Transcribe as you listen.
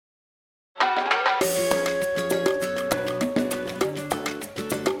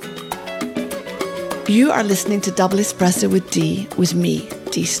You are listening to Double Espresso with Dee, with me,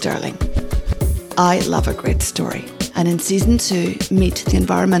 Dee Sterling. I love a great story. And in season 2, Meet the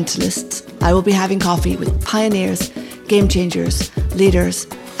Environmentalists, I will be having coffee with pioneers, game changers, leaders,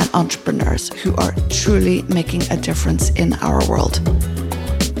 and entrepreneurs who are truly making a difference in our world.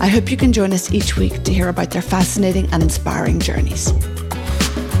 I hope you can join us each week to hear about their fascinating and inspiring journeys.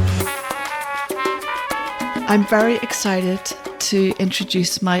 I'm very excited to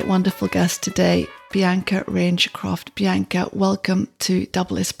introduce my wonderful guest today, Bianca Rangecroft. Bianca, welcome to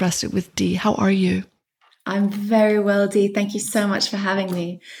Double Espresso with Dee. How are you? I'm very well, Dee. Thank you so much for having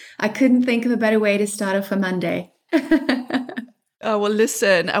me. I couldn't think of a better way to start off a Monday. Oh, well,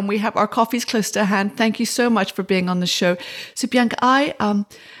 listen, and we have our coffees close to hand. Thank you so much for being on the show. So, Bianca,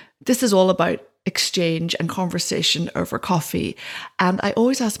 this is all about exchange and conversation over coffee. And I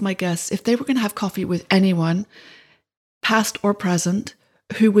always ask my guests if they were going to have coffee with anyone, past or present,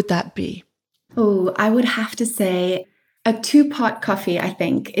 who would that be? Oh, I would have to say a two-part coffee, I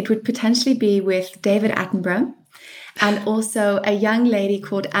think. It would potentially be with David Attenborough and also a young lady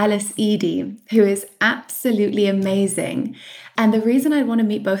called Alice Eady, who is absolutely amazing. And the reason I want to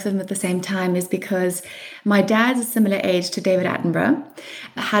meet both of them at the same time is because my dad's a similar age to David Attenborough,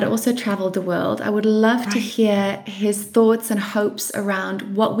 had also traveled the world. I would love to hear his thoughts and hopes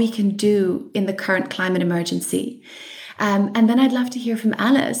around what we can do in the current climate emergency. And then I'd love to hear from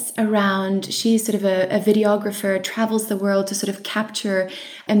Alice around, she's sort of a videographer, travels the world to sort of capture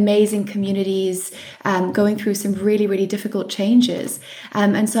amazing communities, going through some really, really difficult changes.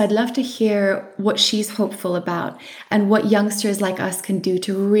 And so I'd love to hear what she's hopeful about and what youngsters like us can do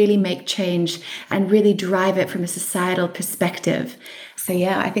to really make change and really drive it from a societal perspective. So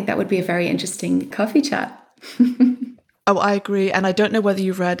yeah, I think that would be a very interesting coffee chat. Oh, I agree. And I don't know whether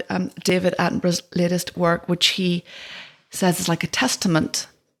you've read David Attenborough's latest work, which he says is like a testament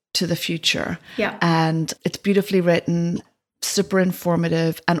to the future. Yeah. And it's beautifully written, super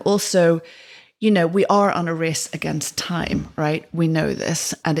informative. And also, you know, we are on a race against time, right? We know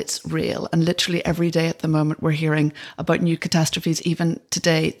this and it's real. And literally every day at the moment, we're hearing about new catastrophes, even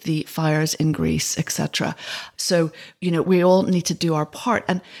today, the fires in Greece, etc. So, you know, we all need to do our part.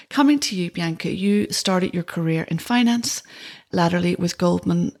 And coming to you, Bianca, you started your career in finance, latterly with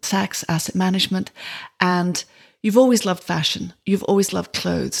Goldman Sachs Asset Management, and you've always loved fashion. You've always loved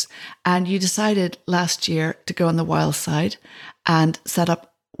clothes. And you decided last year to go on the wild side and set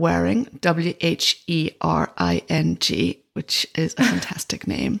up Whering, Whering, which is a fantastic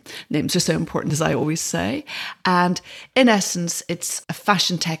name. Names are so important, as I always say. And in essence, it's a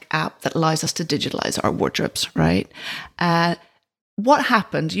fashion tech app that allows us to digitalize our wardrobes, right? What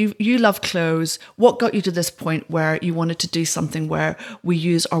happened? You love clothes. What got you to this point where you wanted to do something where we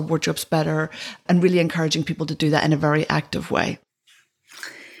use our wardrobes better and really encouraging people to do that in a very active way?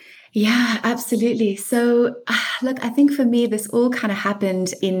 Yeah, absolutely. So look, I think for me, this all kind of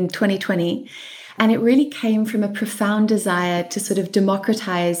happened in 2020. And it really came from a profound desire to sort of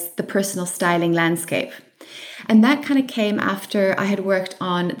democratize the personal styling landscape. And that kind of came after I had worked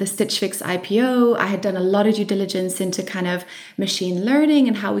on the Stitch Fix IPO. I had done a lot of due diligence into kind of machine learning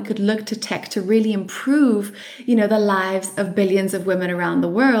and how we could look to tech to really improve, you know, the lives of billions of women around the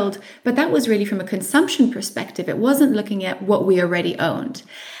world. But that was really from a consumption perspective. It wasn't looking at what we already owned.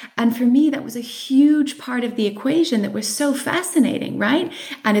 And for me, that was a huge part of the equation that was so fascinating, right?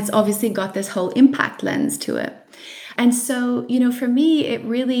 And it's obviously got this whole impact lens to it. And so, you know, for me, it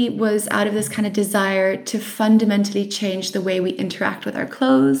really was out of this kind of desire to fundamentally change the way we interact with our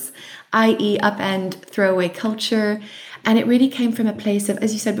clothes, i.e. upend throwaway culture. And it really came from a place of,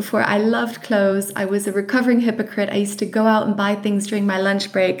 as you said before, I loved clothes. I was a recovering hypocrite. I used to go out and buy things during my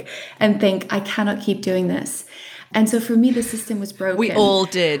lunch break and think, I cannot keep doing this. And so for me, the system was broken. We all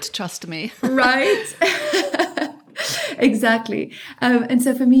did, trust me. Right? Exactly. And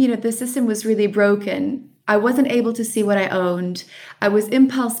so for me, you know, the system was really broken. I wasn't able to see what I owned. I was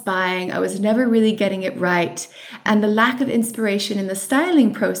impulse buying. I was never really getting it right. And the lack of inspiration in the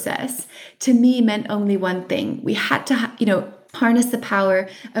styling process to me meant only one thing. We had to, you know, harness the power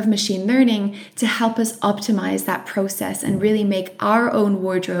of machine learning to help us optimize that process and really make our own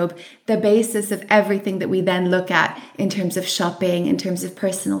wardrobe the basis of everything that we then look at in terms of shopping, in terms of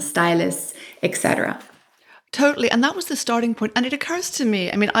personal stylists, etc. Totally. And that was the starting point. And it occurs to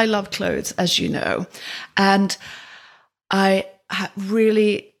me, I mean, I love clothes, as you know, and I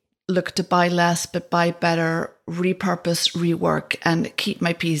really look to buy less, but buy better, repurpose, rework, and keep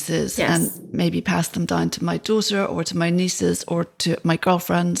my pieces and maybe pass them down to my daughter or to my nieces or to my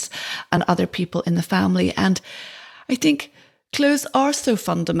girlfriends and other people in the family. And I think clothes are so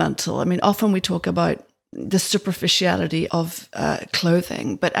fundamental. I mean, often we talk about the superficiality of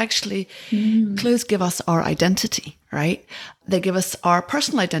clothing, but actually clothes give us our identity, right? They give us our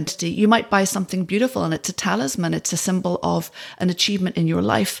personal identity. You might buy something beautiful and it's a talisman. It's a symbol of an achievement in your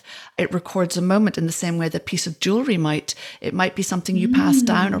life. It records a moment in the same way that a piece of jewelry might. It might be something you pass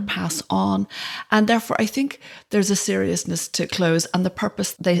down or pass on. And therefore, I think there's a seriousness to clothes and the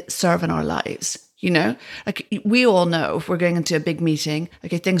purpose they serve in our lives. You know, like we all know if we're going into a big meeting,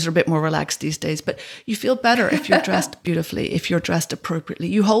 okay, things are a bit more relaxed these days, but you feel better if you're dressed beautifully, if you're dressed appropriately.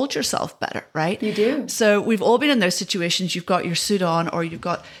 You hold yourself better, right? You do. So we've all been in those situations. You've got your suit on, or you've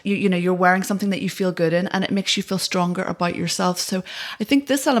got, you know, you're wearing something that you feel good in, and it makes you feel stronger about yourself. So I think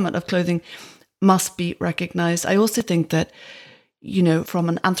this element of clothing must be recognized. I also think that, you know, from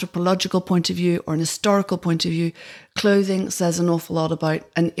an anthropological point of view or an historical point of view, clothing says an awful lot about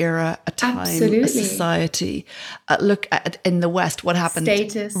an era, a time, Absolutely. a society. Look at in the West, what happened,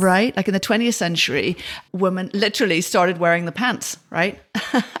 Status. right? Like in the 20th century, women literally started wearing the pants, right?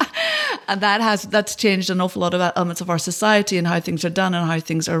 And that's changed an awful lot of elements of our society and how things are done and how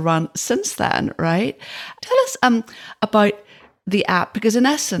things are run since then, right? Tell us about the app, because in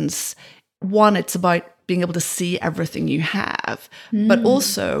essence, one, it's about being able to see everything you have, but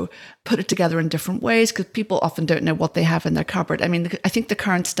also put it together in different ways, because people often don't know what they have in their cupboard. I mean, I think the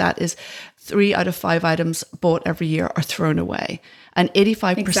current stat is 3 out of 5 items bought every year are thrown away, and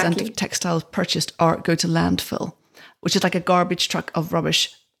 85% of textiles purchased go to landfill, which is like a garbage truck of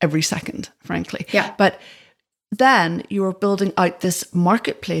rubbish every second, frankly. Yeah. But then you're building out this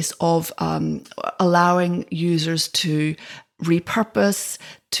marketplace of allowing users to repurpose,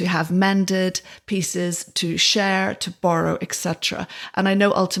 to have mended pieces, to share, to borrow, etc. And I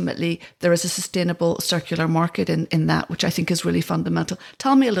know ultimately there is a sustainable circular market in that, which I think is really fundamental.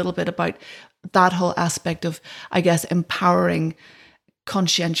 Tell me a little bit about that whole aspect of, I guess, empowering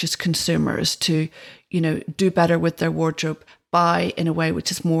conscientious consumers to, you know, do better with their wardrobe, buy in a way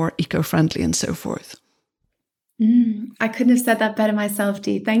which is more eco-friendly and so forth. I couldn't have said that better myself,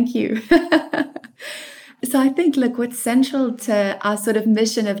 Dee. Thank you. So I think, look, what's central to our sort of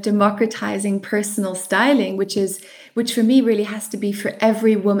mission of democratizing personal styling, which for me really has to be for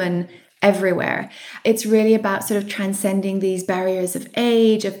every woman everywhere. It's really about sort of transcending these barriers of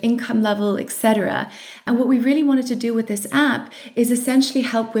age, of income level, etc. And what we really wanted to do with this app is essentially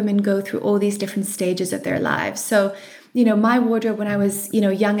help women go through all these different stages of their lives. So, you know, my wardrobe when I was, you know,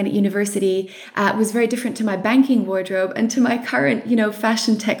 young and at university was very different to my banking wardrobe and to my current, you know,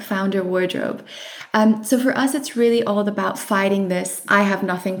 fashion tech founder wardrobe. So for us, it's really all about fighting this I have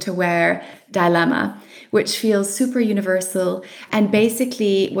nothing to wear dilemma, which feels super universal. And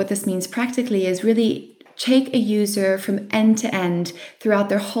basically what this means practically is really take a user from end to end throughout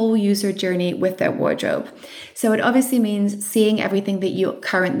their whole user journey with their wardrobe. So it obviously means seeing everything that you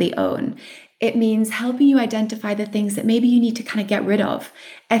currently own. It means helping you identify the things that maybe you need to kind of get rid of,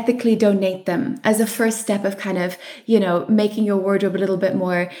 ethically donate them as a first step of kind of, you know, making your wardrobe a little bit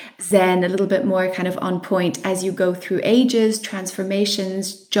more zen, a little bit more kind of on point as you go through ages,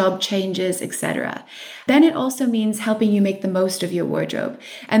 transformations, job changes, etc. Then it also means helping you make the most of your wardrobe.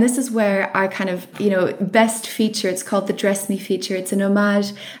 And this is where our kind of, you know, best feature, it's called the Dress Me feature. It's an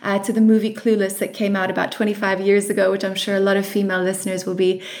homage to the movie Clueless that came out about 25 years ago, which I'm sure a lot of female listeners will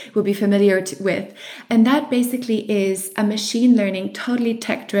be familiar with. And that basically is a machine learning, totally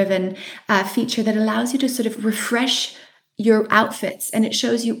tech-driven feature that allows you to sort of refresh your outfits, and it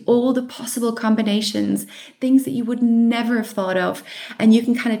shows you all the possible combinations, things that you would never have thought of, and you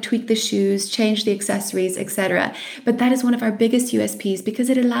can kind of tweak the shoes, change the accessories, etc. But that is one of our biggest USPs, because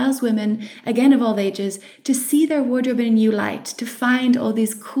it allows women, again of all ages, to see their wardrobe in a new light, to find all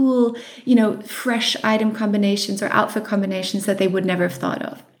these cool, you know, fresh item combinations or outfit combinations that they would never have thought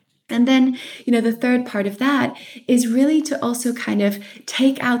of. And then, you know, the third part of that is really to also kind of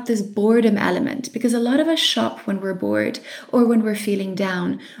take out this boredom element, because a lot of us shop when we're bored or when we're feeling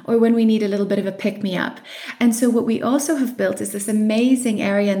down or when we need a little bit of a pick-me-up. And so what we also have built is this amazing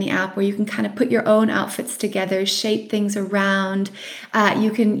area in the app where you can kind of put your own outfits together, shape things around.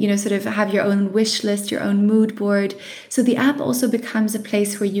 You can, you know, sort of have your own wish list, your own mood board. So the app also becomes a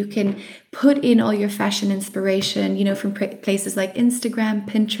place where you can put in all your fashion inspiration, you know, from places like Instagram,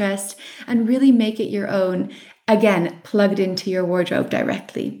 Pinterest, and really make it your own, again, plugged into your wardrobe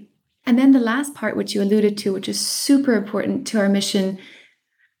directly. And then the last part, which you alluded to, which is super important to our mission,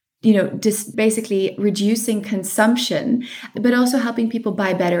 you know, just basically reducing consumption, but also helping people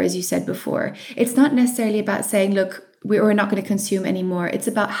buy better, as you said before. It's not necessarily about saying, look, we're not going to consume anymore. It's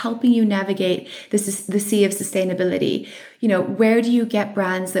about helping you navigate the sea of sustainability. Where do you get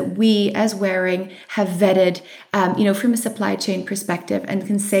brands that we as Wearing have vetted, from a supply chain perspective, and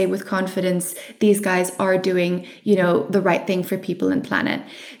can say with confidence, these guys are doing, the right thing for people and planet.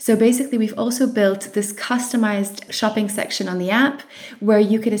 So basically, we've also built this customized shopping section on the app where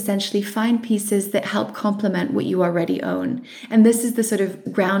you could essentially find pieces that help complement what you already own. And this is the sort of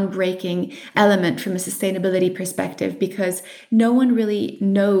groundbreaking element from a sustainability perspective, because no one really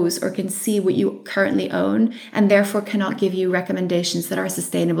knows or can see what you currently own, and therefore cannot give you recommendations that are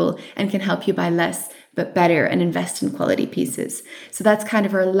sustainable and can help you buy less but better and invest in quality pieces. So that's kind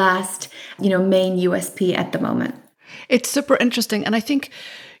of our last, main USP at the moment. It's super interesting. And I think,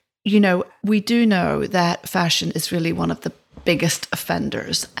 we do know that fashion is really one of the biggest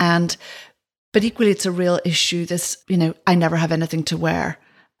offenders. But equally, it's a real issue, this, I never have anything to wear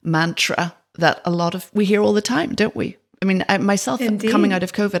mantra that we hear all the time, don't we? I mean, myself, Indeed. Coming out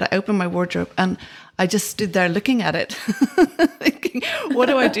of COVID, I opened my wardrobe and I just stood there looking at it, thinking, what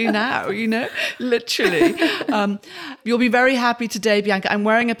do I do now? Literally. You'll be very happy today, Bianca. I'm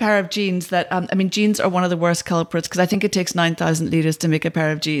wearing a pair of jeans that, jeans are one of the worst culprits, because I think it takes 9,000 litres to make a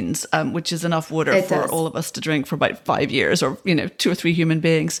pair of jeans, which is enough water for all of us to drink for about 5 years, or, 2 or 3 human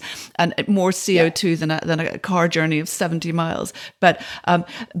beings, and more CO2 than a car journey of 70 miles. But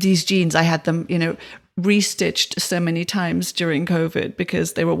these jeans, I had them, restitched so many times during COVID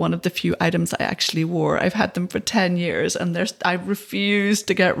because they were one of the few items I actually wore. I've had them for 10 years and I refuse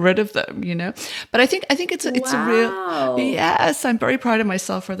to get rid of them, But I think it's a real, yes, I'm very proud of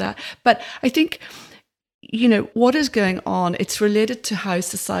myself for that. But I think, what is going on, it's related to how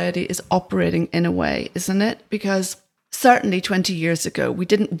society is operating in a way, isn't it? Because certainly 20 years ago, we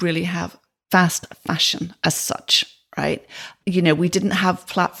didn't really have fast fashion as such. Right? We didn't have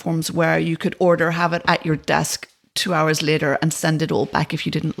platforms where you could have it at your desk 2 hours later and send it all back if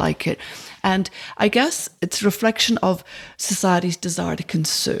you didn't like it. And I guess it's a reflection of society's desire to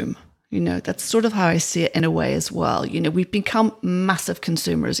consume. That's sort of how I see it in a way as well. We've become massive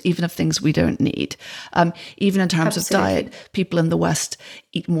consumers, even of things we don't need. Even in terms of diet, people in the West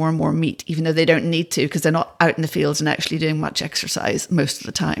eat more and more meat, even though they don't need to, because they're not out in the fields and actually doing much exercise most of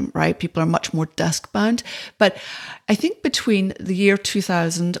the time, right? People are much more desk bound. But I think between the year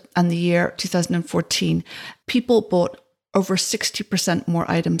 2000 and the year 2014, people bought over 60% more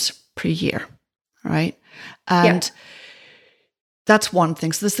items per year, right? And that's one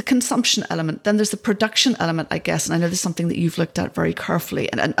thing. So there's the consumption element. Then there's the production element, I guess. And I know this is something that you've looked at very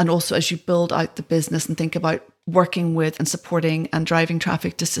carefully. And also as you build out the business and think about working with and supporting and driving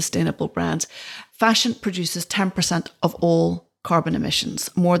traffic to sustainable brands, fashion produces 10% of all carbon emissions,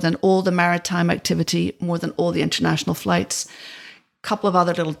 more than all the maritime activity, more than all the international flights. Couple of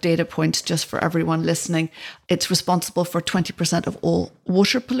other little data points just for everyone listening. It's responsible for 20% of all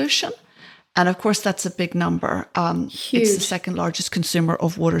water pollution. And of course, that's a big number. It's the second largest consumer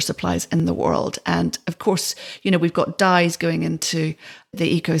of water supplies in the world. And of course, we've got dyes going into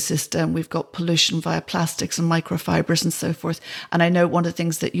the ecosystem. We've got pollution via plastics and microfibers and so forth. And I know one of the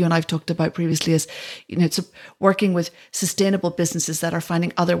things that you and I've talked about previously is, it's working with sustainable businesses that are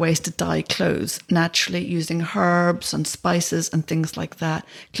finding other ways to dye clothes naturally, using herbs and spices and things like that.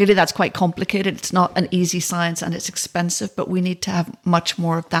 Clearly, that's quite complicated. It's not an easy science and it's expensive, but we need to have much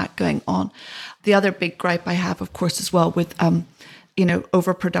more of that going on. The other big gripe I have, of course, as well with,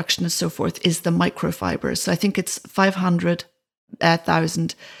 overproduction and so forth is the microfibers. So I think it's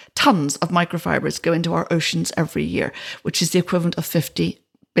 500,000 tons of microfibers go into our oceans every year, which is the equivalent of 50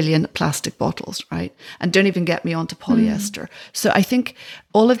 billion plastic bottles, right? And don't even get me onto polyester. So I think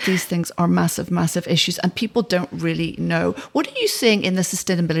all of these things are massive, massive issues, and people don't really know. What are you seeing in the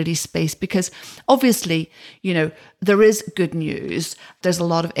sustainability space? Because obviously, there is good news. There's a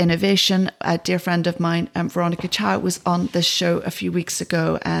lot of innovation. A dear friend of mine, Veronica Chow, was on this show a few weeks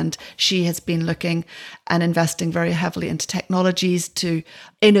ago, and she has been looking and investing very heavily into technologies to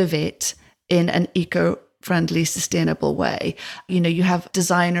innovate in an eco-friendly, sustainable way. You have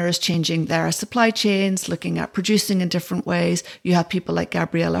designers changing their supply chains, looking at producing in different ways. You have people like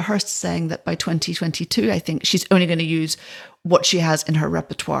Gabriela Hearst saying that by 2022, I think she's only going to use what she has in her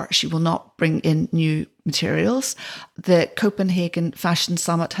repertoire. She will not bring in new materials. The Copenhagen Fashion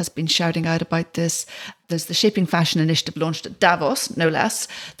Summit has been shouting out about this. There's the Shaping Fashion Initiative launched at Davos, no less,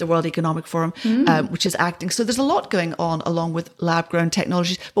 the World Economic Forum, which is acting. So there's a lot going on along with lab-grown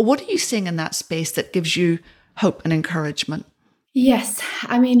technologies. But what are you seeing in that space that gives you hope and encouragement? Yes,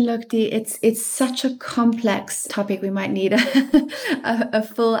 look, it's such a complex topic. We might need a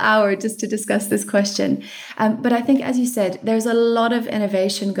full hour just to discuss this question. But I think, as you said, there's a lot of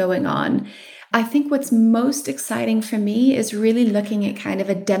innovation going on. I think what's most exciting for me is really looking at kind of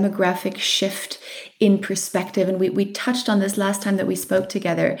a demographic shift in perspective. And we touched on this last time that we spoke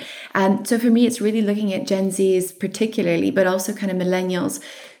together. So for me, it's really looking at Gen Zs particularly, but also kind of millennials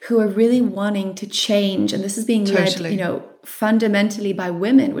who are really wanting to change. And this is being Totally. led, fundamentally by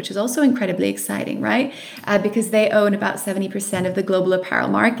women, which is also incredibly exciting, right? Because they own about 70% of the global apparel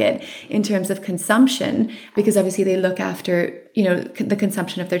market in terms of consumption, because obviously they look after, the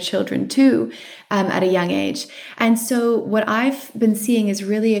consumption of their children too, at a young age. And so what I've been seeing is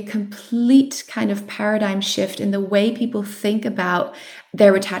really a complete kind of paradigm shift in the way people think about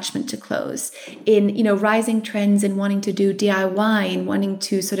their attachment to clothes, in rising trends in wanting to do DIY and wanting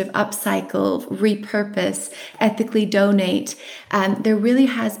to sort of upcycle, repurpose, ethically donate. There really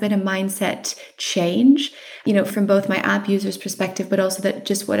has been a mindset change, from both my app users' perspective, but also that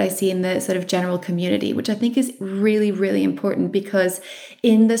just what I see in the sort of general community, which I think is really, really important, because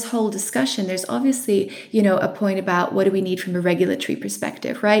in this whole discussion, there's obviously, a point about what do we need from a regulatory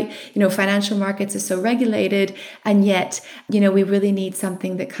perspective, right? Financial markets are so regulated, and yet, we really need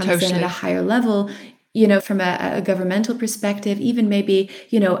something that comes in at a higher level, from a governmental perspective, even maybe,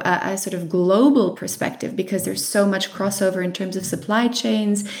 a sort of global perspective, because there's so much crossover in terms of supply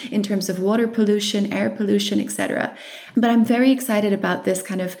chains, in terms of water pollution, air pollution, etc. But I'm very excited about this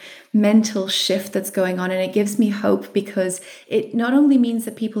kind of mental shift that's going on. And it gives me hope, because it not only means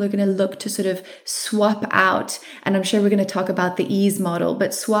that people are going to look to sort of swap out, and I'm sure we're going to talk about the ease model,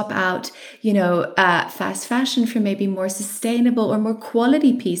 but swap out, fast fashion for maybe more sustainable or more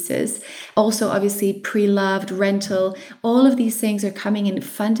quality pieces. Also, obviously, pre-loved, rental, all of these things are coming and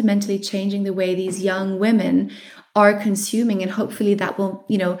fundamentally changing the way these young women are consuming, and hopefully that will,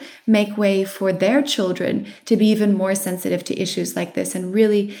 make way for their children to be even more sensitive to issues like this, and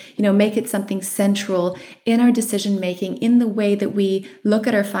really, make it something central in our decision making, in the way that we look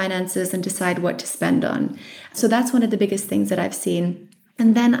at our finances and decide what to spend on. So that's one of the biggest things that I've seen.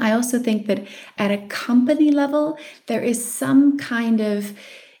 And then I also think that at a company level, there is some kind of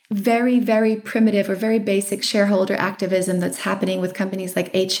very, very primitive or very basic shareholder activism that's happening with companies like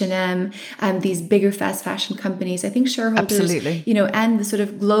H&M and these bigger fast fashion companies. I think shareholders, Absolutely. And the sort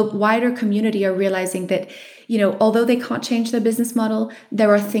of wider community are realizing that, although they can't change their business model,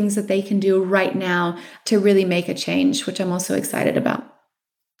 there are things that they can do right now to really make a change, which I'm also excited about.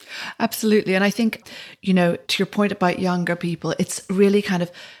 Absolutely. And I think, to your point about younger people, it's really kind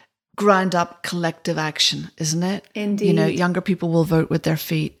of ground up collective action, isn't it? Indeed. Younger people will vote with their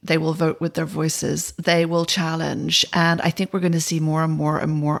feet. They will vote with their voices. They will challenge. And I think we're going to see more and more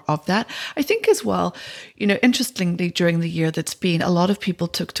and more of that. I think as well, interestingly, during the year that's been, a lot of people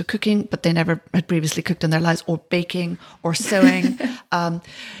took to cooking, but they never had previously cooked in their lives, or baking or sewing.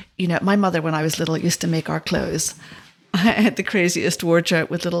 My mother, when I was little, used to make our clothes. I had the craziest wardrobe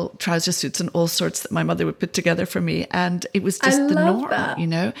with little trouser suits and all sorts that my mother would put together for me. And it was just the norm, that.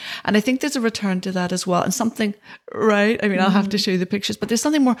 And I think there's a return to that as well. And something, right? I mean, I'll have to show you the pictures, but there's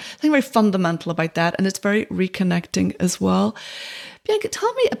something very fundamental about that. And it's very reconnecting as well. Bianca,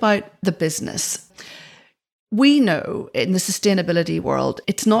 tell me about the business. We know in the sustainability world,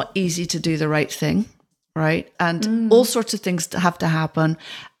 it's not easy to do the right thing, right? And all sorts of things have to happen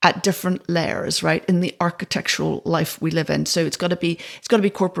at different layers, right, in the architectural life we live in. So it's got to be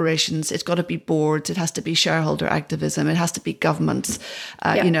corporations, it's got to be boards, it has to be shareholder activism, it has to be governments.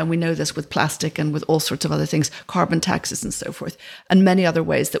 And we know this with plastic and with all sorts of other things, carbon taxes and so forth, and many other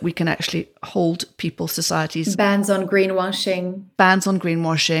ways that we can actually hold people, societies. Bans on greenwashing.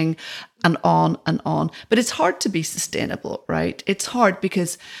 And on and on. But it's hard to be sustainable, right? It's hard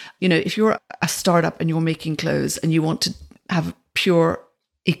because, if you're a startup and you're making clothes and you want to have a pure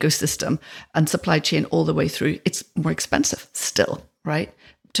ecosystem and supply chain all the way through, it's more expensive still, right?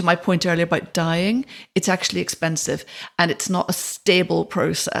 To my point earlier about dyeing, it's actually expensive and it's not a stable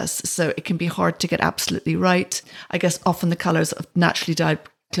process. So it can be hard to get absolutely right. I guess often the colors of naturally dyed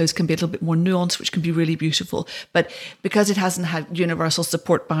clothes can be a little bit more nuanced, which can be really beautiful. But because it hasn't had universal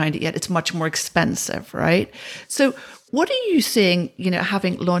support behind it yet, it's much more expensive, right? So what are you seeing,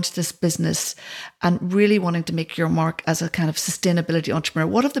 having launched this business and really wanting to make your mark as a kind of sustainability entrepreneur?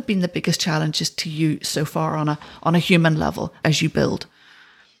 What have been the biggest challenges to you so far on a human level as you build?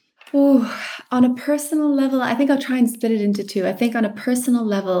 Oh, on a personal level, I think I'll try and split it into two. I think on a personal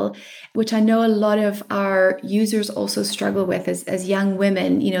level, which I know a lot of our users also struggle with as young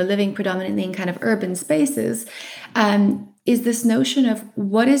women, living predominantly in kind of urban spaces, is this notion of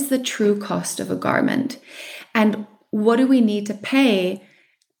what is the true cost of a garment? And what do we need to pay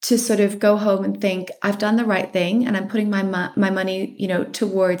to sort of go home and think, I've done the right thing and I'm putting my money,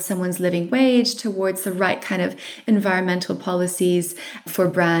 towards someone's living wage, towards the right kind of environmental policies for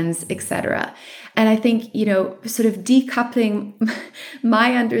brands, etc. And I think, sort of decoupling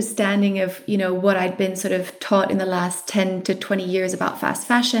my understanding of, what I'd been sort of taught in the last 10 to 20 years about fast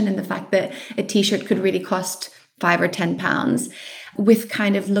fashion and the fact that a t-shirt could really cost £5 or £10, with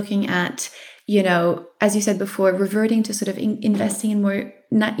kind of looking at, as you said before, reverting to sort of investing in more,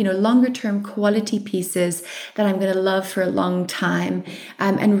 longer term quality pieces that I'm going to love for a long time,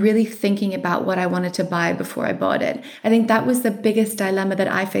 and really thinking about what I wanted to buy before I bought it. I think that was the biggest dilemma that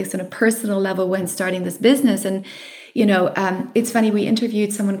I faced on a personal level when starting this business. And, it's funny, we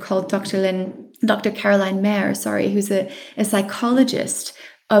interviewed someone called Dr. Caroline Mayer, who's a psychologist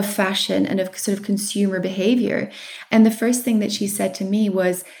of fashion and of sort of consumer behavior. And the first thing that she said to me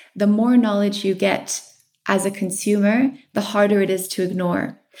was, the more knowledge you get as a consumer, the harder it is to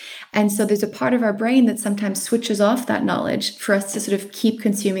ignore. And so there's a part of our brain that sometimes switches off that knowledge for us to sort of keep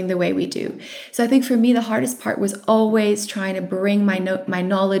consuming the way we do. So I think for me, the hardest part was always trying to bring my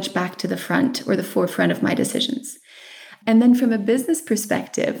knowledge back to the front or the forefront of my decisions. And then from a business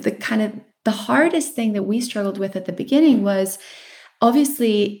perspective, the hardest thing that we struggled with at the beginning was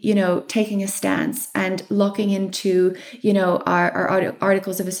obviously, taking a stance and locking into, our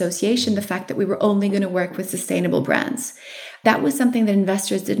articles of association, the fact that we were only going to work with sustainable brands. That was something that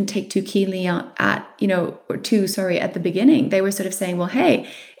investors didn't take too keenly at the beginning. They were sort of saying, well, hey,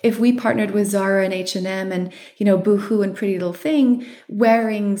 if we partnered with Zara and H&M and, Boohoo and Pretty Little Thing,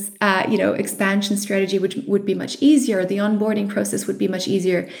 Waring's, expansion strategy would be much easier. The onboarding process would be much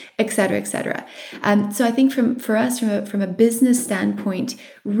easier, et cetera, et cetera. So I think for us, from a business standpoint,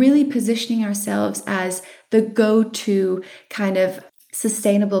 really positioning ourselves as the go-to kind of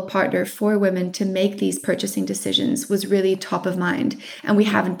sustainable partner for women to make these purchasing decisions was really top of mind. And we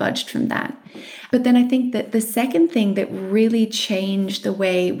haven't budged from that. But then I think that the second thing that really changed the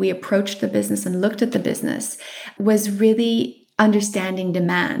way we approached the business and looked at the business was really understanding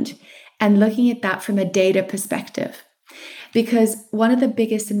demand and looking at that from a data perspective. Because one of the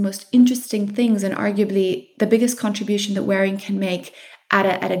biggest and most interesting things, and arguably the biggest contribution that Waring can make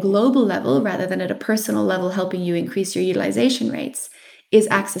at a global level rather than at a personal level, helping you increase your utilization rates, is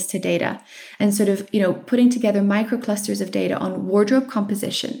access to data and sort of, putting together microclusters of data on wardrobe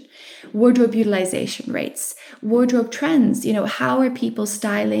composition, wardrobe utilization rates, wardrobe trends. How are people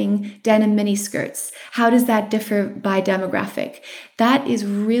styling denim mini skirts? How does that differ by demographic? That is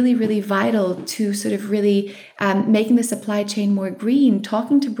really, really vital to sort of really making the supply chain more green,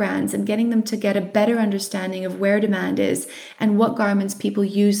 talking to brands and getting them to get a better understanding of where demand is and what garments people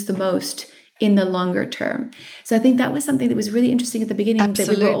use the most in the longer term. So I think that was something that was really interesting at the beginning.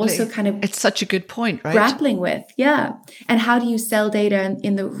 Absolutely. That we were also kind of... It's such a good point, right? Grappling with, yeah. And how do you sell data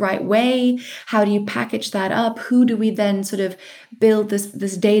in the right way? How do you package that up? Who do we then sort of build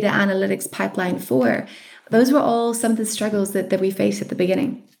this data analytics pipeline for? Those were all some of the struggles that we faced at the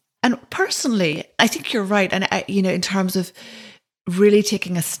beginning. And personally, I think you're right. And in terms of really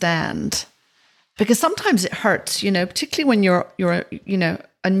taking a stand, because sometimes it hurts, particularly when you're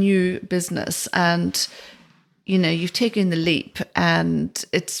a new business and, you've taken the leap, and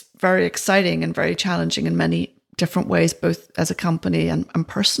it's very exciting and very challenging in many different ways, both as a company and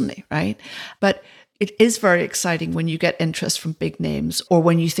personally, right? But it is very exciting when you get interest from big names or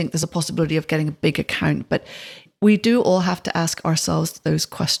when you think there's a possibility of getting a big account. But we do all have to ask ourselves those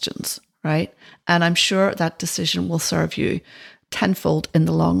questions, right? And I'm sure that decision will serve you tenfold in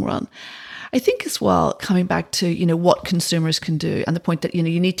the long run. I think as well, coming back to, what consumers can do and the point that, you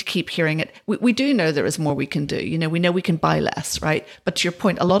need to keep hearing it. We do know there is more we can do. We know we can buy less, right? But to your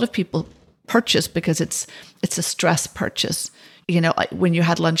point, a lot of people purchase because it's a stress purchase. When you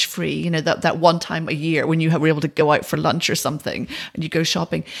had lunch free, that one time a year when you were able to go out for lunch or something and you go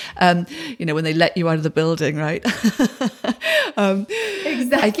shopping, when they let you out of the building, right?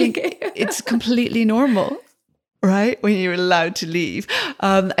 Exactly. I think it's completely normal. Right? When you're allowed to leave.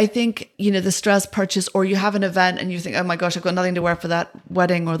 I think, the stress purchase, or you have an event and you think, oh my gosh, I've got nothing to wear for that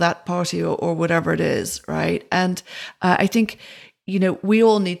wedding or that party or whatever it is. Right. And I think, we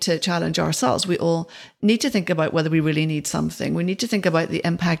all need to challenge ourselves. We all need to think about whether we really need something. We need to think about the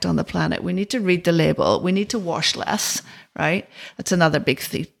impact on the planet. We need to read the label. We need to wash less. Right. That's another big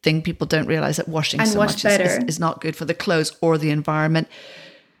thing. People don't realize that washing so much is not good for the clothes or the environment.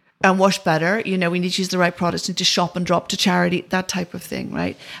 And wash better, we need to use the right products, need to shop and drop to charity, that type of thing,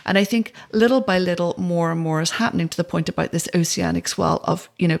 right? And I think little by little, more and more is happening, to the point about this oceanic swell of,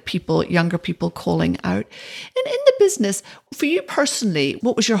 younger people calling out. And in the business, for you personally,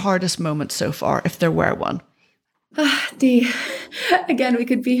 what was your hardest moment so far, if there were one? Dee, again, we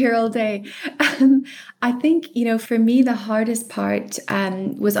could be here all day. I think, for me, the hardest part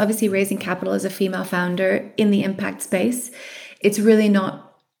was obviously raising capital as a female founder in the impact space. It's really not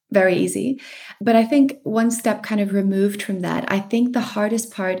very easy. But I think one step kind of removed from that, I think the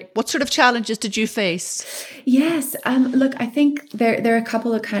hardest part. What sort of challenges did you face? Yes. Look, I think there are a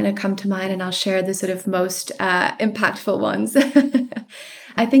couple that kind of come to mind, and I'll share the sort of most impactful ones.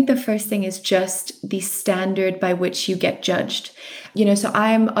 I think the first thing is just the standard by which you get judged. So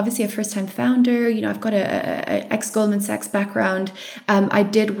I'm obviously a first-time founder. I've got a ex-Goldman Sachs background. I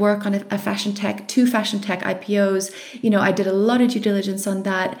did work on two fashion tech IPOs. I did a lot of due diligence on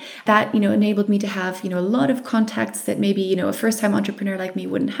that. That, enabled me to have, a lot of contacts that maybe, a first-time entrepreneur like me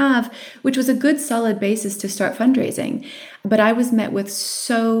wouldn't have, which was a good solid basis to start fundraising. But I was met with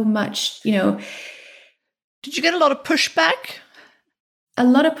so much, Did you get a lot of pushback? A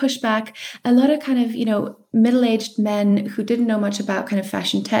lot of pushback, a lot of kind of, middle-aged men who didn't know much about kind of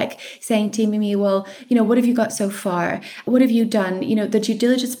fashion tech saying to me, well, what have you got so far? What have you done? The due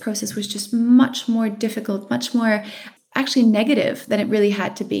diligence process was just much more difficult, much more actually negative than it really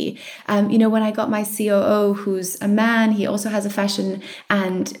had to be. When I got my COO, who's a man, he also has a fashion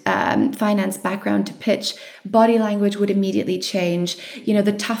and finance background to pitch, body language would immediately change.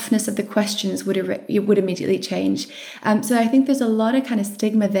 The toughness of the questions would immediately change. So I think there's a lot of kind of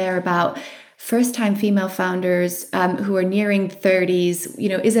stigma there about first-time female founders who are nearing 30s.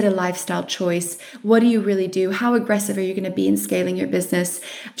 Is it a lifestyle choice? What do you really do? How aggressive are you going to be in scaling your business?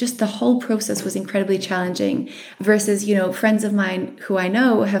 Just the whole process was incredibly challenging versus, friends of mine who I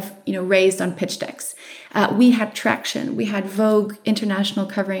know have, raised on pitch decks. We had traction. We had Vogue International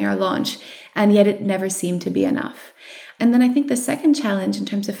covering our launch, and yet it never seemed to be enough. And then I think the second challenge in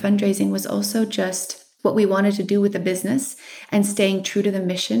terms of fundraising was also just what we wanted to do with the business and staying true to the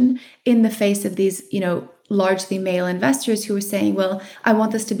mission in the face of these, largely male investors who were saying, well, I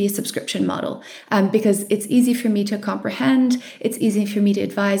want this to be a subscription model because it's easy for me to comprehend. It's easy for me to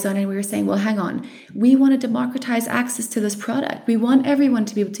advise on. And we were saying, well, hang on, we want to democratize access to this product. We want everyone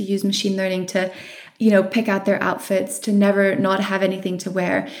to be able to use machine learning to, pick out their outfits, to never not have anything to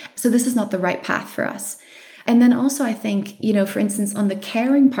wear. So this is not the right path for us. And then also, I think, for instance, on the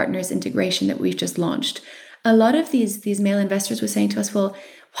Caring Partners integration that we've just launched, a lot of these male investors were saying to us, well,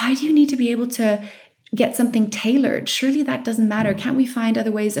 why do you need to be able to get something tailored? Surely that doesn't matter. Can't we find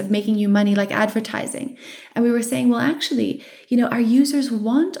other ways of making you money like advertising? And we were saying, well, actually, our users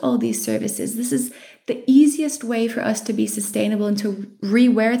want all these services. This is the easiest way for us to be sustainable and to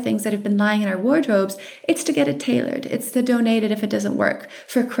rewear things that have been lying in our wardrobes. It's to get it tailored. It's to donate it if it doesn't work,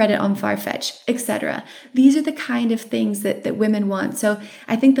 for credit on Farfetch, etc. These are the kind of things that women want. So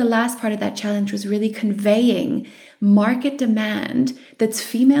I think the last part of that challenge was really conveying market demand that's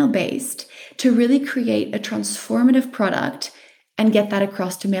female-based to really create a transformative product and get that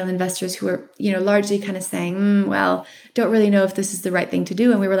across to male investors who are, largely kind of saying, well, don't really know if this is the right thing to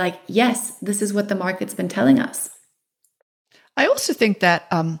do. And we were like, yes, this is what the market's been telling us. I also think that,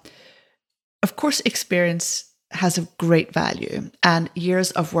 of course, experience has a great value, and years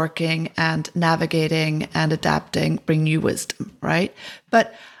of working and navigating and adapting bring new wisdom, right?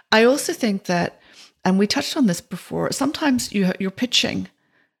 But I also think that, and we touched on this before, sometimes you're pitching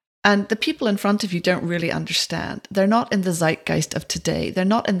and the people in front of you don't really understand. They're not in the zeitgeist of today. They're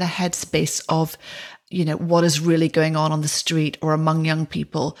not in the headspace of, what is really going on the street or among young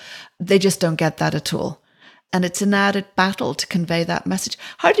people. They just don't get that at all. And it's an added battle to convey that message.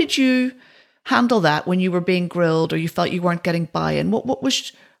 How did you handle that when you were being grilled or you felt you weren't getting buy-in?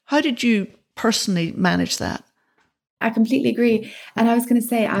 How did you personally manage that? I completely agree. And I was going to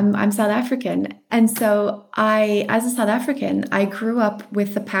say, I'm South African. And so as a South African, I grew up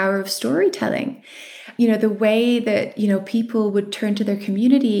with the power of storytelling. The way that, people would turn to their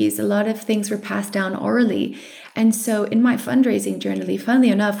communities, a lot of things were passed down orally. And so in my fundraising journey, funnily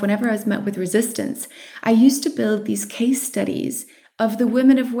enough, whenever I was met with resistance, I used to build these case studies of the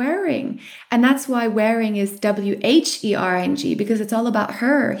women of Waring. And that's why Waring is WHERNG, because it's all about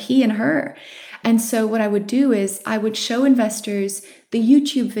her, he and her. And so what I would do is I would show investors the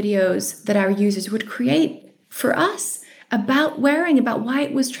YouTube videos that our users would create for us about Waring, about why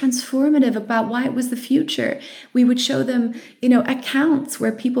it was transformative, about why it was the future. We would show them, accounts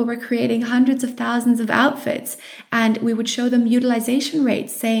where people were creating hundreds of thousands of outfits. And we would show them utilization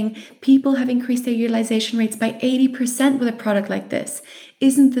rates, saying people have increased their utilization rates by 80% with a product like this.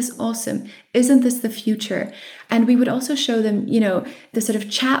 Isn't this awesome? Isn't this the future? And we would also show them, the sort of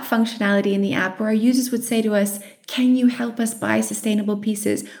chat functionality in the app where our users would say to us, Can you help us buy sustainable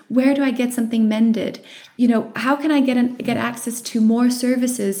pieces? Where do I get something mended? How can I get access to more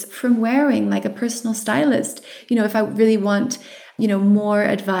services from wearing, like a personal stylist? If I really want more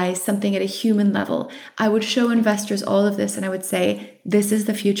advice, something at a human level, I would show investors all of this and I would say, this is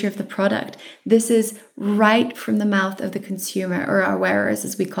the future of the product. This is right from the mouth of the consumer, or our wearers,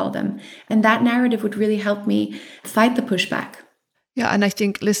 as we call them. And that narrative would really help me fight the pushback. Yeah, and I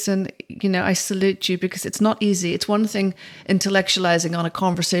think, listen, I salute you, because it's not easy. It's one thing intellectualizing on a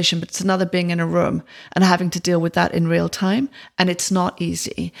conversation, but it's another being in a room and having to deal with that in real time. And it's not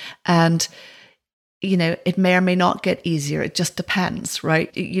easy. And it may or may not get easier. It just depends,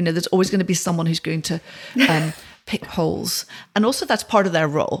 right? There's always going to be someone who's going to pick holes. And also that's part of their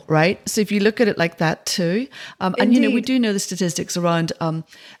role, right? So if you look at it like that too, and we do know the statistics around,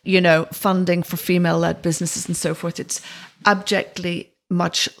 funding for female-led businesses and so forth. It's abjectly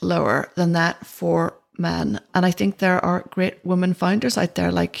much lower than that for men. And I think there are great women founders out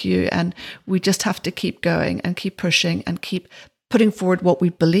there like you, and we just have to keep going and keep pushing and keep putting forward what we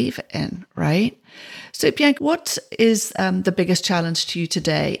believe in, right? So Bianca, what is the biggest challenge to you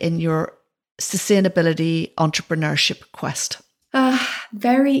today in your sustainability entrepreneurship quest?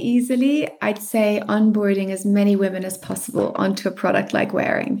 Very easily, I'd say onboarding as many women as possible onto a product like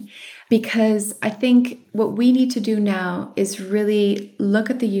wearing. Because I think what we need to do now is really look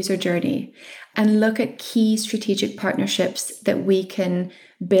at the user journey and look at key strategic partnerships that we can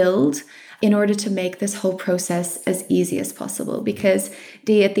build in order to make this whole process as easy as possible. Because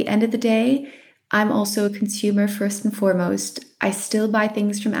Dee, at the end of the day, I'm also a consumer first and foremost. I still buy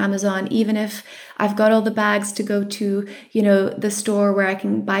things from Amazon, even if I've got all the bags to go to, the store where I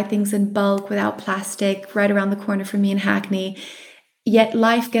can buy things in bulk without plastic right around the corner from me in Hackney. Yet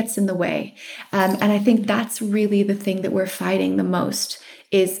life gets in the way. And I think that's really the thing that we're fighting the most,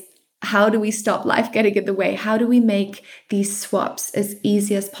 is how do we stop life getting in the way? How do we make these swaps as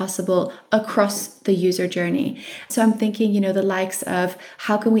easy as possible across the user journey? So I'm thinking, the likes of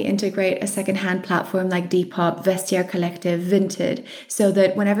how can we integrate a secondhand platform like Depop, Vestiaire Collective, Vinted, so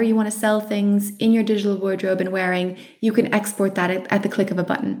that whenever you want to sell things in your digital wardrobe and wearing, you can export that at the click of a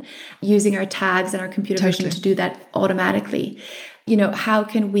button, using our tags and our computer vision to do that automatically. How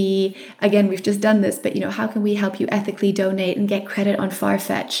can we, again, we've just done this, but, how can we help you ethically donate and get credit on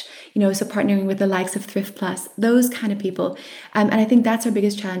Farfetch? So partnering with the likes of Thrift Plus, those kind of people. And I think that's our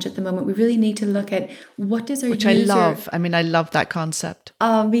biggest challenge at the moment. We really need to look at what does our Which user... I love. I mean, I love that concept.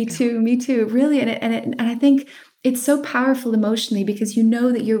 Oh, me too. Really. And I think it's so powerful emotionally, because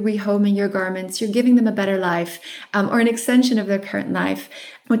that you're rehoming your garments, you're giving them a better life, or an extension of their current life,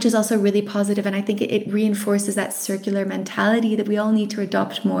 which is also really positive. And I think it reinforces that circular mentality that we all need to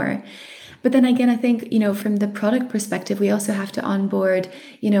adopt more. But then again, I think, from the product perspective, we also have to onboard,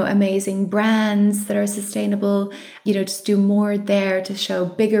 amazing brands that are sustainable, just do more there to show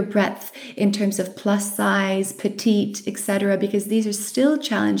bigger breadth in terms of plus size, petite, etc. Because these are still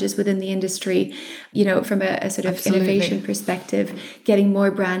challenges within the industry, from a sort of innovation perspective, getting more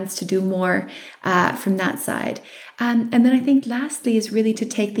brands to do more from that side. And then I think lastly is really to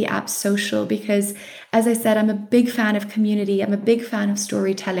take the app social, because as I said, I'm a big fan of community. I'm a big fan of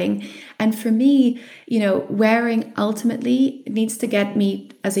storytelling. And for me, wearing ultimately needs to get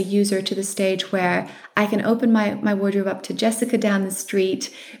me as a user to the stage where I can open my wardrobe up to Jessica down the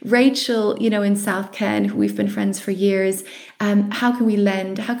street, Rachel, in South Ken, who we've been friends for years. How can we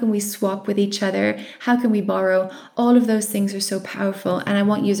lend? How can we swap with each other? How can we borrow? All of those things are so powerful. And I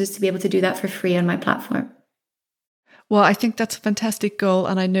want users to be able to do that for free on my platform. Well, I think that's a fantastic goal,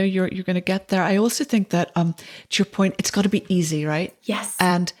 and I know you're going to get there. I also think that, to your point, it's got to be easy, right? Yes.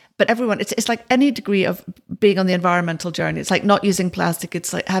 But everyone, it's like any degree of being on the environmental journey. It's like not using plastic.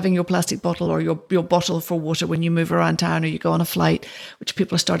 It's like having your plastic bottle or your bottle for water when you move around town or you go on a flight, which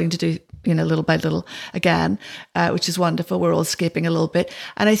people are starting to do, little by little again, which is wonderful. We're all escaping a little bit,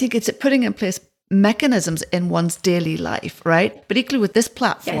 and I think it's putting in place mechanisms in one's daily life, right? But equally with this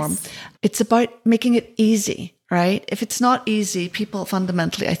platform, It's about making it easy. Right? If it's not easy, people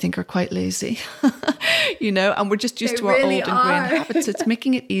fundamentally, I think, are quite lazy, and we're just used to our old ingrained habits. It's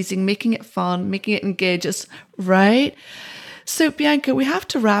making it easy, making it fun, making it engage us, right? So Bianca, we have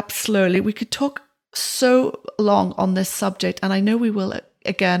to wrap slowly. We could talk so long on this subject, and I know we will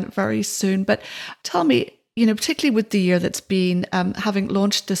again very soon, but tell me, particularly with the year that's been, having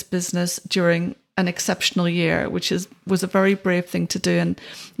launched this business during an exceptional year, which was a very brave thing to do. And,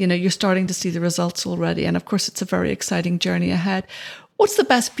 you're starting to see the results already. And of course, it's a very exciting journey ahead. What's the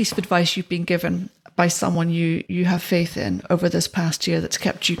best piece of advice you've been given by someone you have faith in over this past year that's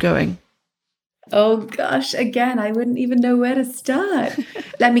kept you going? Oh gosh, again, I wouldn't even know where to start.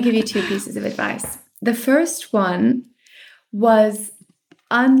 Let me give you two pieces of advice. The first one was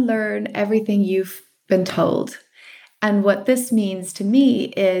unlearn everything you've been told. And what this means to me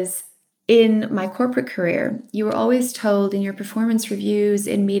is, in my corporate career, you were always told in your performance reviews,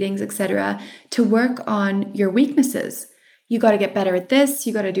 in meetings, etc., to work on your weaknesses. You got to get better at this,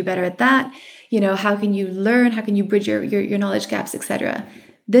 you got to do better at that. How can you learn? How can you bridge your knowledge gaps, etc.?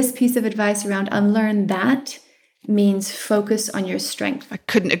 This piece of advice around unlearn that means focus on your strength. I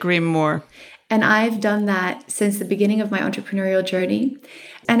couldn't agree more. And I've done that since the beginning of my entrepreneurial journey.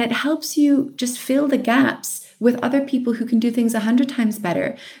 And it helps you just fill the gaps with other people who can do things 100 times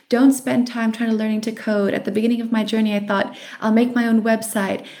better. Don't spend time trying to learning to code. At the beginning of my journey, I thought, I'll make my own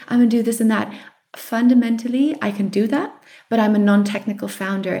website. I'm going to do this and that. Fundamentally, I can do that, but I'm a non-technical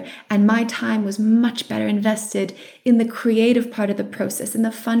founder, and my time was much better invested in the creative part of the process, in the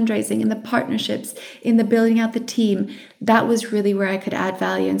fundraising, in the partnerships, in the building out the team. That was really where I could add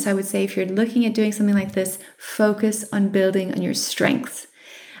value. And so I would say, if you're looking at doing something like this, focus on building on your strengths.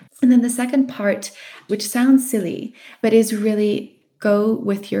 And then the second part, which sounds silly, but is really go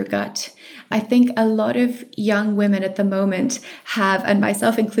with your gut. I think a lot of young women at the moment have, and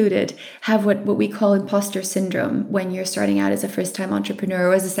myself included, have what we call imposter syndrome when you're starting out as a first-time entrepreneur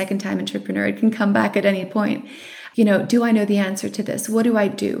or as a second-time entrepreneur. It can come back at any point. Do I know the answer to this? What do I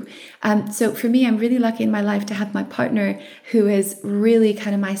do? So for me, I'm really lucky in my life to have my partner who is really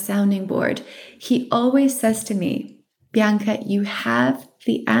kind of my sounding board. He always says to me, Bianca, you have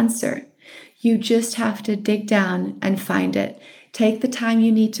the answer. You just have to dig down and find it. Take the time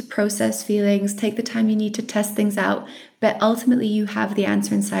you need to process feelings, take the time you need to test things out, but ultimately you have the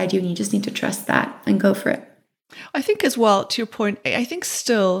answer inside you and you just need to trust that and go for it. I think as well, to your point, I think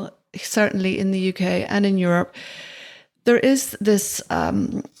still, certainly in the UK and in Europe, there is this,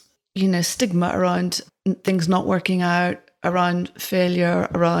 stigma around things not working out, around failure,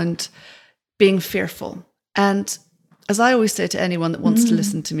 around being fearful. And as I always say to anyone that wants to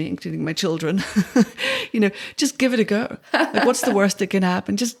listen to me, including my children, just give it a go. Like, what's the worst that can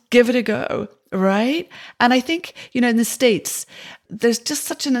happen? Just give it a go, right? And I think, in the States, there's just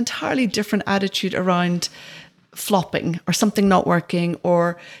such an entirely different attitude around flopping or something not working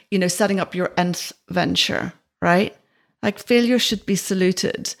or, setting up your nth venture, right? Like, failure should be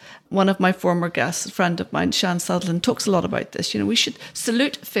saluted. One of my former guests, a friend of mine, Shan Sutherland, talks a lot about this. We should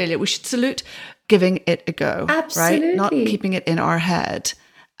salute failure. We should salute giving it a go, Absolutely. Right? Not keeping it in our head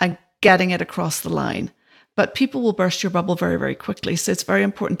and getting it across the line. But people will burst your bubble very, very quickly. So it's very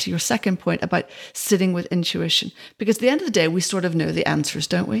important to your second point about sitting with intuition. Because at the end of the day, we sort of know the answers,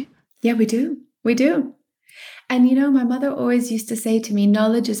 don't we? Yeah, we do. We do. And, my mother always used to say to me,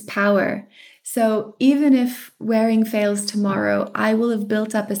 knowledge is power. So even if wearing fails tomorrow, I will have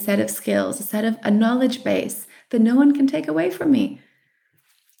built up a set of skills, a knowledge base that no one can take away from me.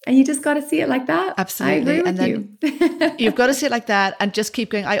 And you just got to see it like that. Absolutely. I agree with you. You've got to see it like that and just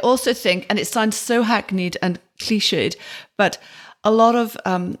keep going. I also think, and it sounds so hackneyed and cliched, but a lot of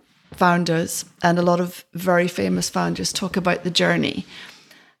founders and a lot of very famous founders talk about the journey.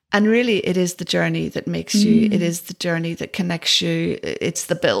 And really, it is the journey that makes you. It is the journey that connects you. It's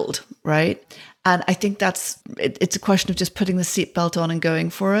the build, right? And I think it's a question of just putting the seatbelt on and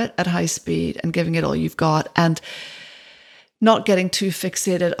going for it at high speed and giving it all you've got. And not getting too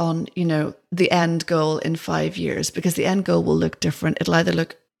fixated on, the end goal in 5 years, because the end goal will look different. It'll either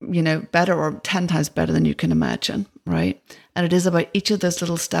look, better or 10 times better than you can imagine, right? And it is about each of those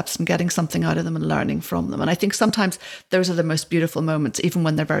little steps and getting something out of them and learning from them. And I think sometimes those are the most beautiful moments, even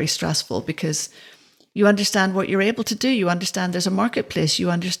when they're very stressful, because you understand what you're able to do. You understand there's a marketplace.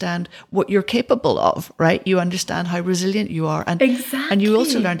 You understand what you're capable of, right? You understand how resilient you are. And, exactly. And you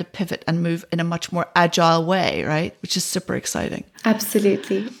also learn to pivot and move in a much more agile way, right? Which is super exciting.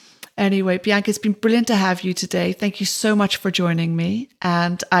 Absolutely. Anyway, Bianca, it's been brilliant to have you today. Thank you so much for joining me.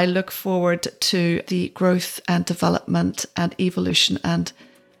 And I look forward to the growth and development and evolution and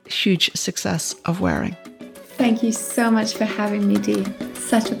huge success of Wearing. Thank you so much for having me, Dee.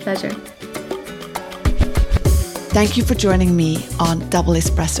 Such a pleasure. Thank you for joining me on Double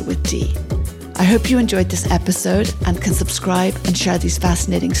Espresso with Dee. I hope you enjoyed this episode and can subscribe and share these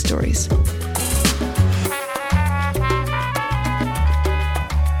fascinating stories.